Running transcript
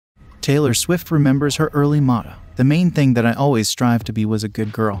Taylor Swift remembers her early motto: "The main thing that I always strive to be was a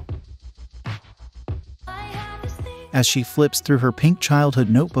good girl." As she flips through her pink childhood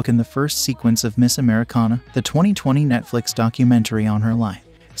notebook in the first sequence of Miss Americana, the 2020 Netflix documentary on her life.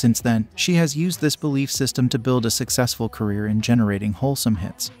 Since then, she has used this belief system to build a successful career in generating wholesome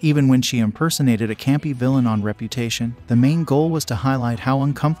hits. Even when she impersonated a campy villain on Reputation, the main goal was to highlight how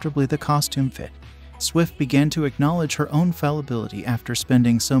uncomfortably the costume fit. Swift began to acknowledge her own fallibility after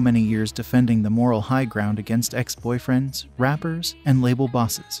spending so many years defending the moral high ground against ex-boyfriends, rappers, and label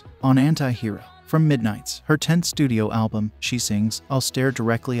bosses. On Anti-Hero, from Midnight's, her 10th studio album, she sings, "I'll stare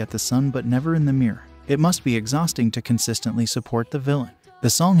directly at the sun but never in the mirror. It must be exhausting to consistently support the villain." The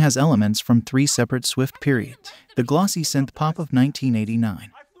song has elements from 3 separate Swift periods: the glossy synth pop of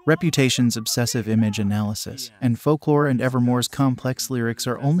 1989, Reputation's obsessive image analysis, and Folklore and Evermore's complex lyrics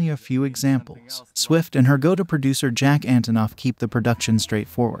are only a few examples. Swift and her go-to producer Jack Antonoff keep the production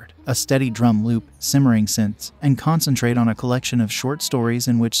straightforward: a steady drum loop, simmering synths, and concentrate on a collection of short stories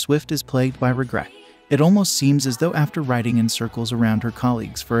in which Swift is plagued by regret. It almost seems as though after writing in circles around her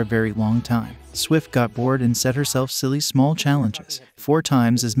colleagues for a very long time, Swift got bored and set herself silly small challenges. 4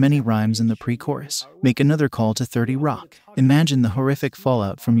 times as many rhymes in the pre-chorus. Make another call to 30 Rock. Imagine the horrific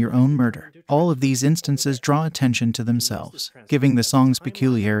fallout from your own murder. All of these instances draw attention to themselves, giving the song's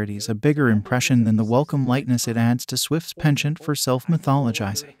peculiarities a bigger impression than the welcome lightness it adds to Swift's penchant for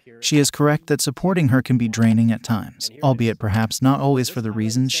self-mythologizing. She is correct that supporting her can be draining at times, albeit perhaps not always for the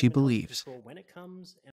reasons she believes.